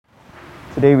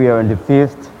Today we are on the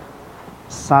fifth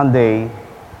Sunday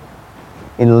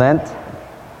in Lent,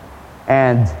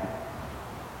 and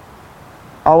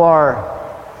our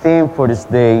theme for this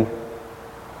day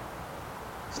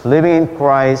is living in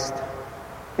Christ,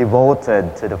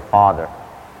 devoted to the Father.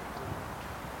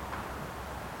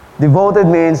 Devoted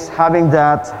means having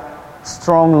that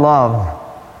strong love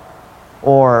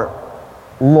or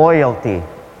loyalty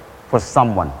for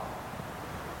someone.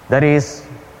 That is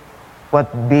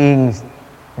what being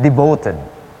devoted.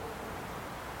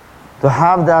 To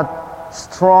have that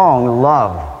strong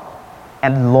love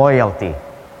and loyalty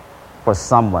for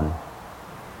someone.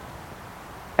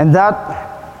 And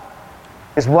that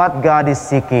is what God is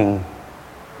seeking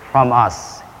from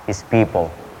us, His people.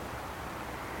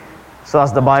 So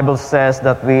as the Bible says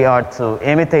that we are to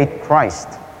imitate Christ,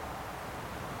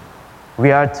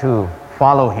 we are to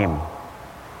follow Him.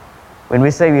 When we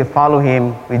say we follow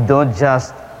Him, we don't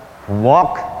just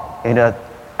walk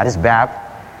at His back,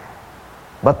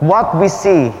 but what we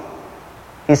see,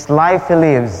 His life He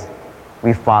lives,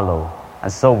 we follow,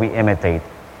 and so we imitate.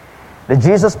 That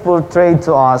Jesus portrayed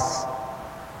to us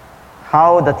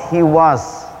how that He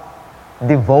was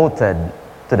devoted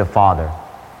to the Father,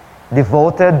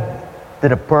 devoted to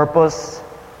the purpose,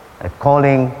 the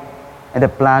calling, and the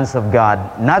plans of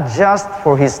God, not just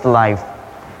for His life,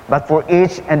 but for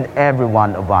each and every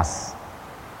one of us.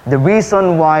 The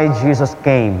reason why Jesus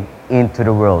came into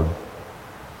the world.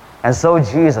 And so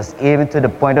Jesus, even to the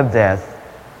point of death,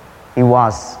 He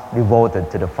was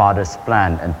devoted to the Father's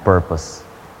plan and purpose.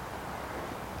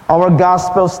 Our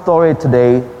gospel story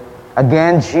today,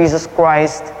 again, Jesus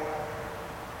Christ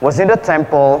was in the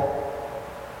temple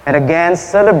and again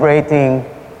celebrating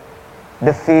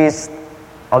the feast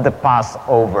of the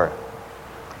Passover.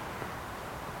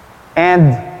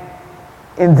 And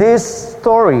in this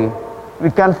story, we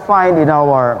can find in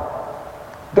our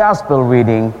gospel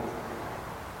reading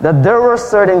that there were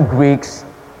certain Greeks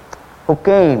who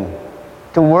came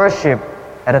to worship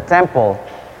at a temple,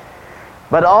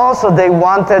 but also they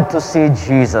wanted to see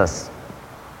Jesus.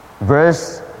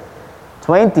 Verse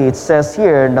 20, it says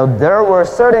here, "Now there were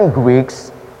certain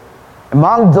Greeks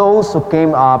among those who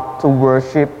came up to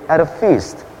worship at a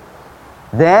feast.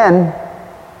 Then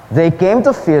they came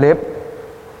to Philip,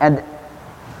 and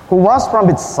who was from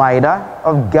Bethsaida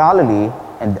of Galilee,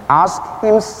 and asked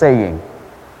him, saying,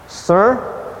 'Sir,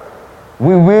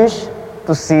 we wish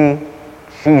to see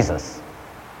Jesus.'"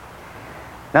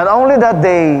 Not only that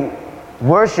they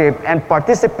worshiped and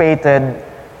participated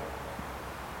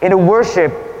in the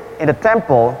worship in the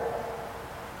temple,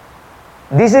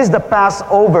 this is the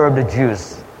Passover of the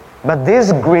Jews, but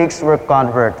these Greeks were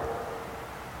converted.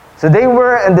 So they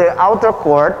were in the outer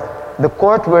court, the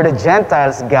court where the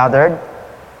Gentiles gathered.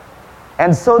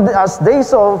 And so as they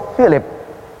saw Philip,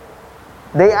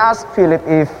 they asked Philip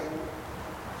if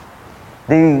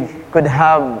they could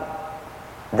have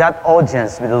that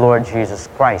audience with the Lord Jesus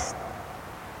Christ.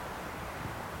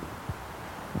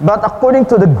 But according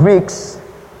to the Greeks,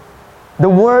 the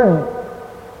word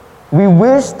 "we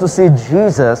wish to see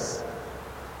Jesus,"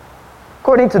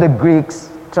 according to the Greeks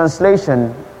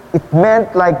translation, it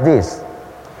meant like this,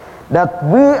 that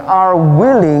we are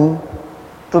willing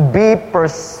to be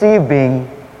perceiving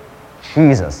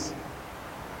Jesus.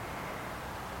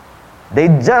 They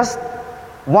just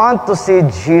want to see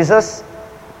Jesus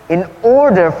in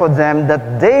order for them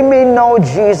that they may know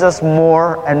Jesus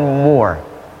more and more.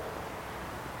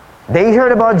 They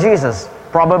heard about Jesus.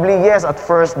 Probably, yes, at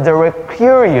first they were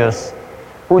curious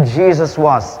who Jesus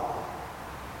was.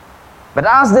 But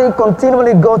as they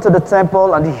continually go to the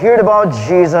temple and heard about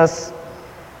Jesus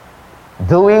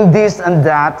doing this and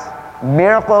that,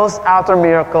 miracles after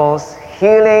miracles,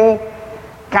 healing,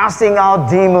 casting out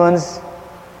demons,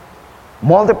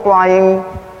 multiplying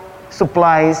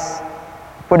supplies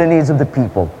for the needs of the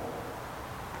people.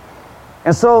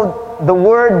 And so the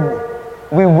word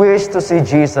 "we wish to see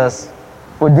Jesus,"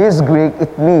 for this Greek,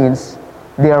 it means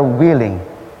they are willing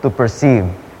to perceive,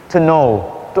 to know,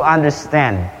 to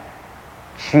understand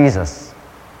Jesus.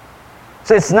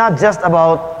 So it's not just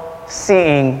about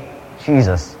seeing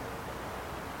Jesus.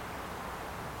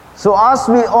 So as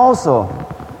we also,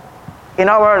 in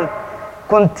our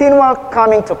continual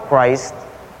coming to Christ,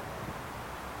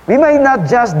 we may not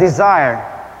just desire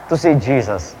to see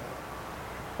Jesus,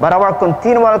 but our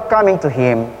continual coming to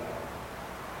Him,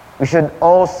 we should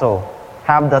also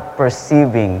have that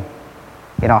perceiving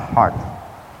in our heart,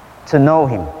 to know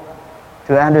Him,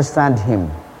 to understand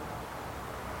Him.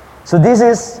 So this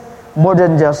is more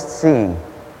than just seeing,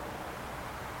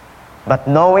 but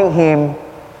knowing Him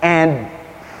and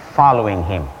following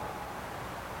Him.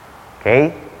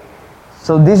 Okay?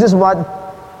 So this is what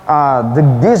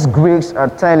these Greeks are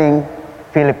telling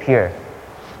Philip here.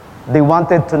 They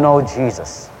wanted to know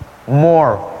Jesus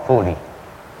more fully.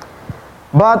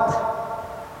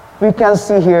 But we can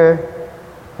see here,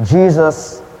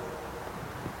 Jesus,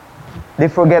 they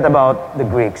forget about the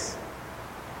Greeks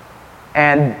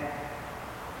and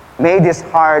made this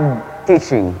hard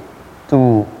teaching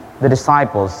to the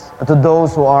disciples, to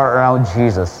those who are around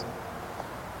Jesus.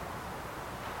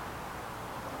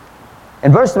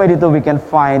 In verse 22, we can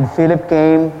find Philip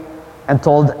came and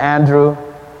told Andrew,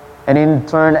 and in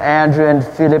turn Andrew and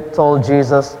Philip told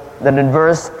Jesus. Then in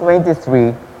verse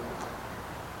 23,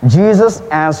 Jesus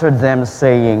answered them,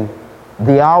 saying,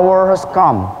 "The hour has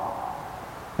come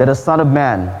that the Son of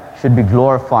Man should be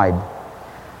glorified.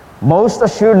 Most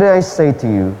assuredly I say to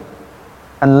you,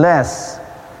 unless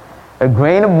a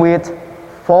grain of wheat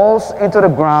falls into the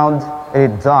ground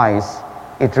and it dies,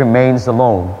 it remains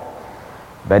alone.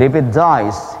 But if it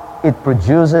dies, it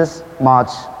produces much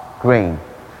grain.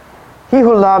 He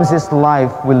who loves his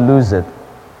life will lose it,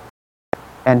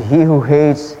 and he who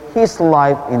hates his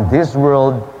life in this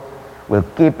world will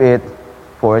keep it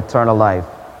for eternal life.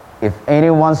 If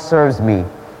anyone serves me,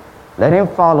 let him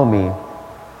follow me,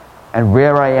 and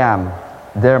where I am,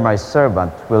 there my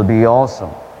servant will be also."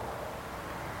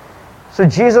 So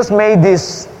Jesus made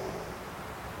this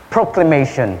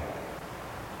proclamation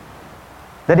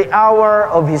that the hour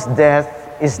of his death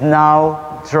is now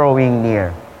drawing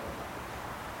near.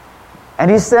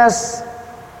 And he says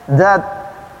that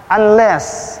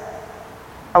unless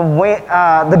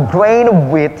the grain of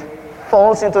wheat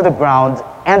falls into the ground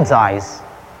and dies,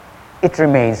 it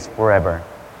remains forever.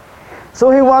 So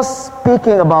he was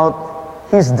speaking about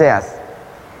his death,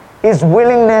 his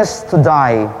willingness to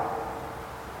die,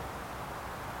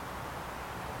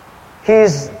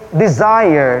 his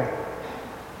desire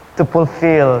to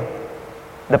fulfill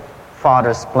the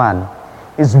Father's plan.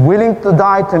 He's willing to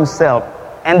die to himself.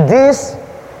 And this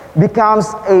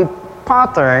becomes a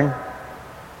pattern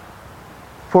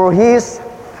for his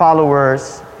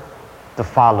followers to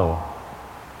follow.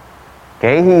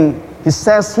 Okay, he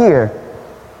says here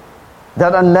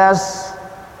that unless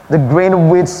the grain of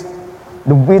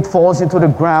the wheat falls into the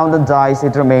ground and dies,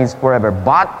 it remains forever.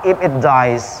 But if it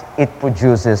dies, it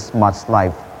produces much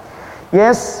life.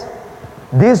 Yes,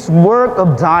 this work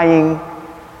of dying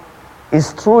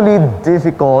is truly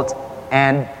difficult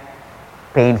and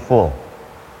painful.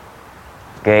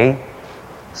 Okay?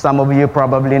 Some of you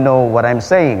probably know what I'm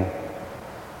saying.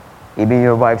 Even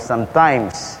your wife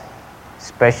sometimes,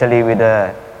 especially with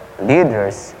the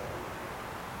leaders,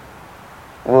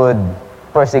 would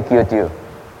persecute you,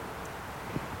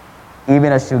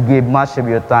 even as you give much of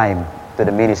your time to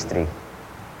the ministry.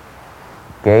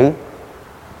 Okay?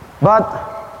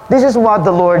 But this is what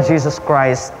the Lord Jesus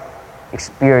Christ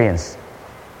experienced.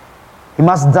 He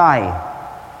must die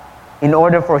in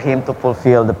order for him to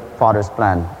fulfill the Father's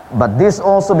plan. But this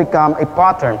also become a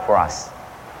pattern for us,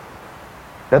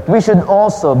 that we should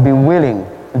also be willing.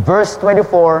 In verse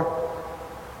 24,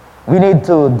 we need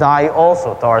to die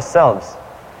also to ourselves,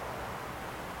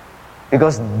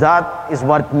 because that is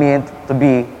what it meant to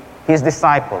be his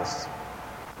disciples.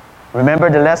 Remember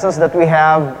the lessons that we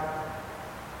have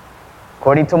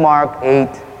according to Mark 8,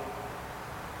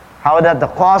 how that the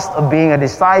cost of being a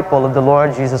disciple of the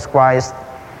Lord Jesus Christ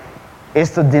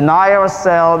is to deny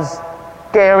ourselves,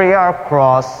 carry our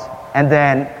cross, and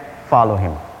then follow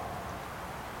him.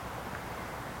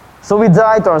 So we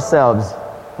die to ourselves.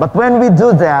 But when we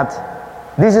do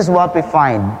that, this is what we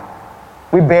find.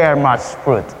 We bear much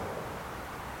fruit.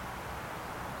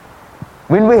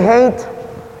 When we hate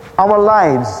our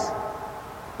lives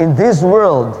in this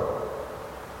world,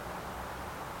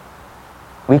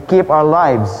 we keep our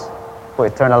lives for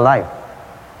eternal life.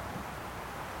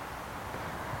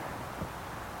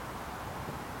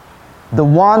 The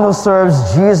one who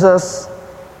serves Jesus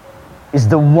is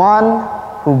the one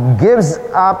who gives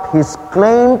up his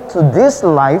claim to this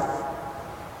life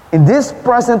in this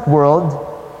present world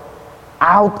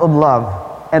out of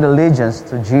love and allegiance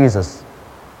to Jesus.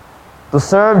 To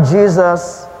serve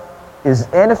Jesus is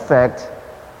in effect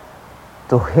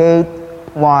to hate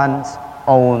one's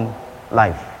own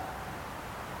life.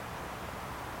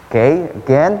 Okay,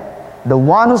 again, the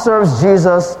one who serves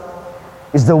Jesus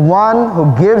is the one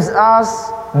who gives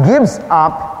up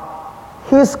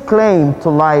his claim to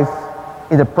life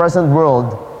in the present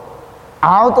world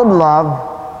out of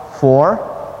love for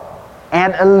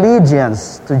and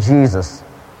allegiance to Jesus.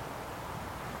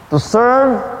 To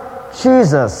serve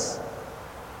Jesus,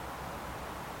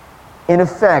 in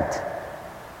effect,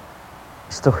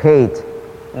 is to hate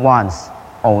one's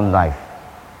own life.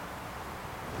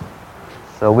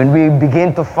 So when we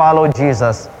begin to follow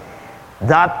Jesus,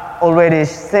 that already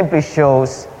simply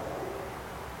shows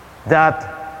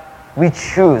that we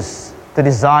choose to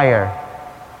desire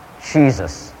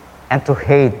Jesus and to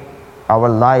hate our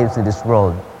lives in this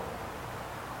world.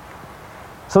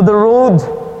 So the road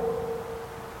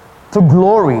to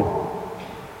glory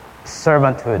is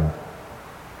servanthood.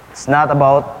 It's not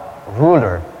about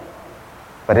ruler,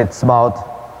 but it's about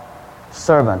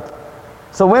servant.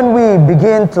 So when we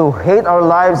begin to hate our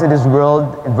lives in this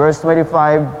world, in verse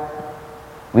 25,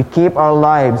 we keep our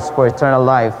lives for eternal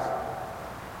life.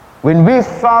 When we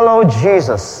follow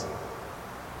Jesus,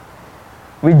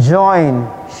 we join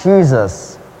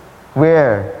Jesus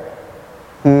where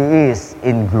He is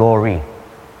in glory.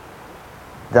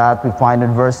 That we find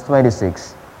in verse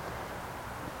 26.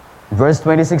 Verse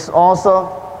 26 also,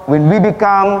 when we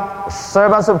become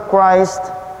servants of Christ,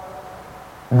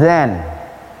 then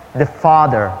the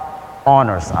Father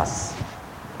honors us.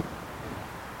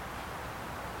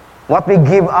 What we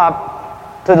give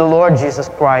up to the Lord Jesus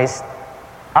Christ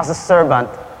as a servant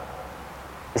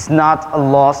is not a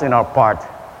loss in our part,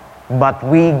 but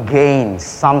we gain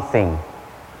something.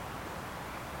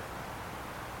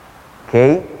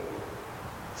 Okay?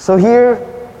 So here,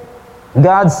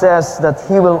 God says that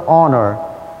He will honor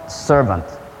the servant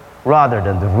rather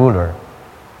than the ruler.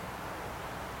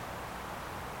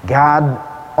 God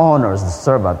honors the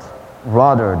servant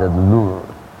rather than the ruler.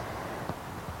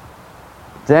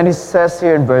 Then He says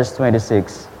here in verse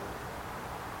 26,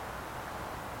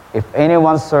 if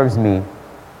anyone serves me,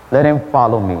 let him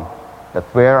follow me, that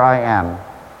where I am,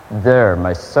 there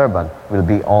my servant will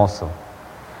be also.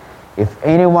 If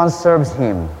anyone serves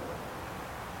Him,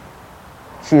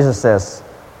 Jesus says,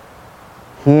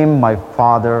 him my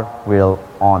Father will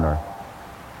honor.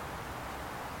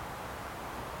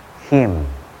 Him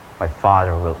my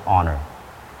Father will honor.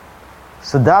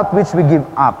 So that which we give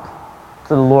up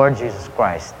to the Lord Jesus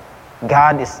Christ,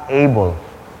 God is able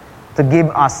to give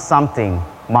us something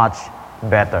much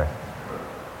better.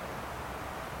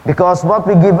 Because what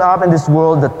we give up in this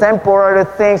world, the temporary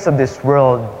things of this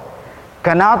world,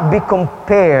 cannot be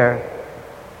compared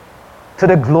to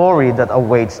the glory that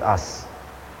awaits us.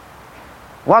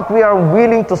 What we are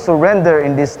willing to surrender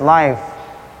in this life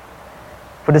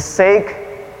for the sake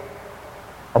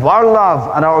of our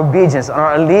love and our obedience and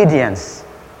our allegiance,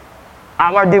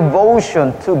 our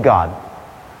devotion to God,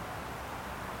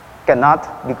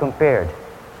 cannot be compared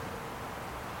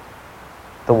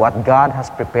to what God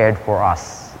has prepared for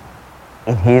us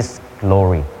in His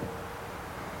glory.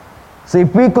 So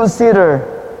if we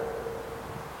consider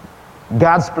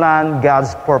God's plan,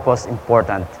 God's purpose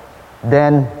important,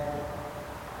 then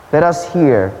let us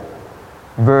hear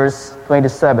verse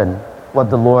 27, what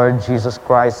the Lord Jesus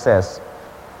Christ says.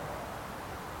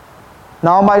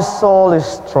 Now my soul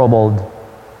is troubled,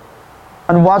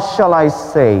 and what shall I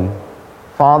say?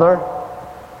 Father,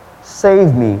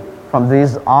 save me from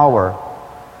this hour.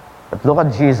 But look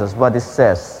at Jesus, what it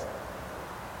says.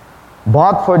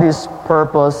 But for this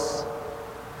purpose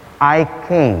I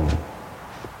came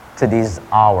to this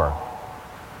hour.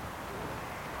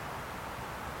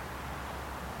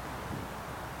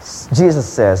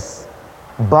 Jesus says,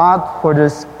 but for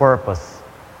this purpose.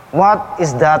 What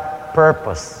is that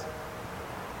purpose?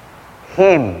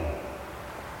 Him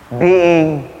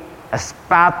being a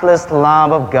spotless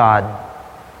Lamb of God,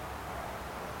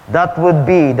 that would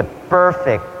be the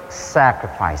perfect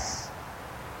sacrifice.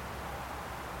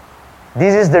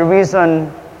 This is the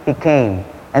reason He came.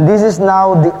 And this is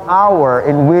now the hour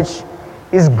in which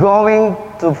He's going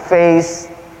to face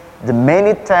the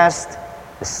many tests,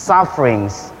 the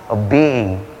sufferings of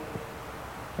being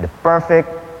the perfect,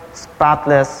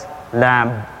 spotless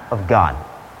Lamb of God.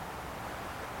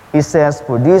 He says,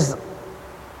 for this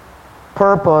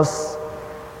purpose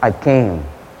I came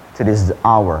to this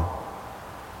hour.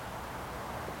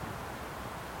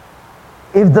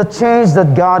 If the change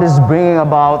that God is bringing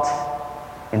about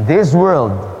in this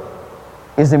world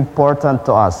is important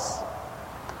to us,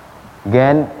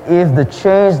 again, if the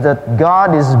change that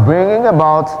God is bringing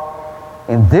about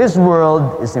in this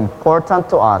world is important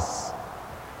to us,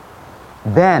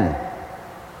 then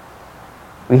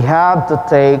we have to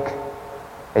take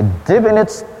a definite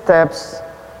steps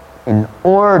in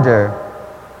order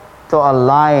to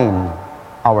align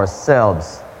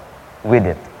ourselves with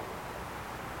it.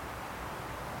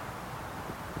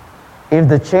 If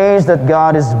the change that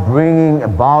God is bringing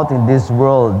about in this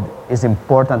world is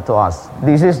important to us,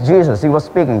 this is Jesus, He was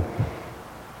speaking.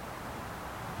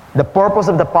 The purpose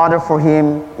of the Father for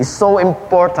Him is so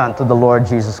important to the Lord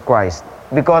Jesus Christ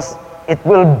because it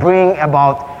will bring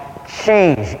about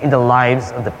change in the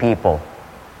lives of the people.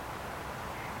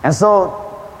 And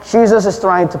so, Jesus is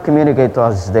trying to communicate to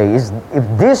us today is if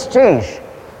this change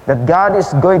that God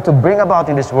is going to bring about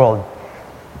in this world,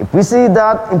 if we see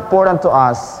that important to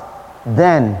us,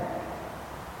 then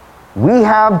we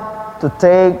have to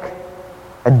take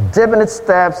a definite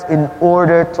steps in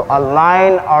order to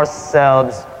align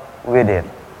ourselves with it.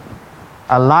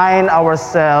 Align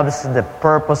ourselves to the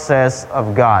purposes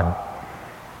of God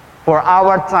for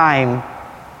our time,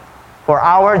 for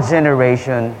our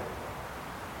generation,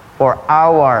 for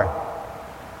our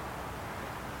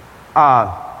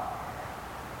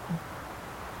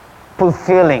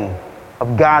fulfilling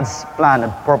of God's plan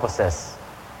and purposes.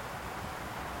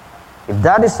 If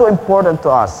that is so important to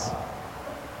us,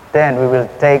 then we will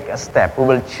take a step. We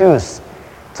will choose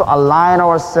to align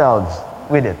ourselves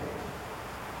with it.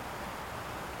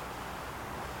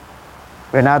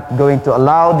 We're not going to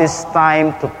allow this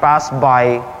time to pass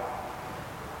by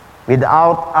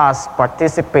without us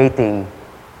participating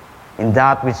in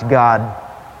that which God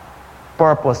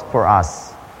purposed for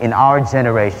us in our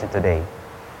generation today.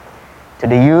 To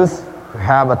the youth who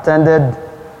have attended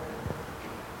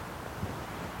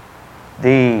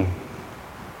the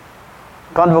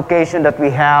convocation that we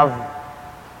have,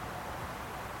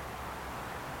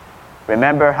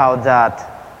 remember how that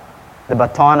the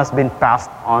baton has been passed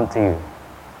on to you.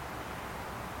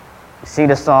 You sing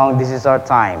the song, "This is our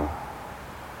time."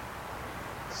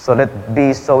 So let it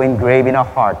be so engraved in our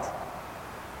heart.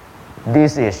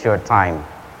 This is your time.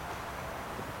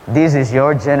 This is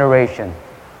your generation.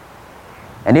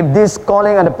 And if this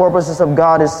calling and the purposes of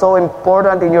God is so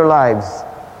important in your lives,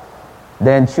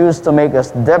 then choose to make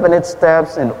us definite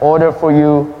steps in order for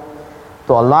you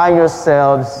to align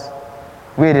yourselves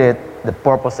with it, the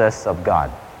purposes of God.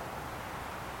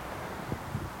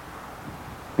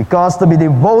 Because to be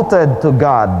devoted to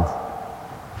God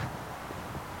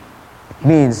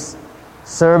means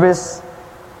service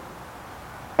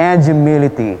and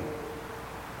humility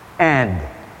and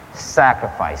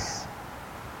sacrifice.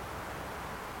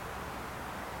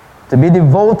 To be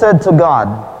devoted to God,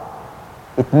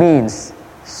 it means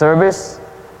service,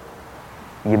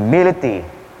 humility,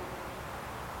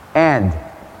 and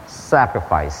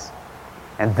sacrifice.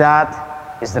 And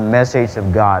that is the message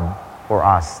of God for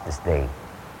us this day.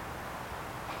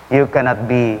 You cannot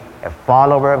be a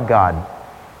follower of God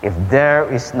if there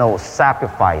is no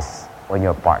sacrifice on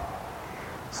your part.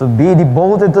 So be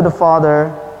devoted to the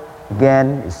Father,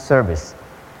 again, is service,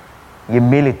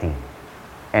 humility,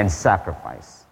 and sacrifice.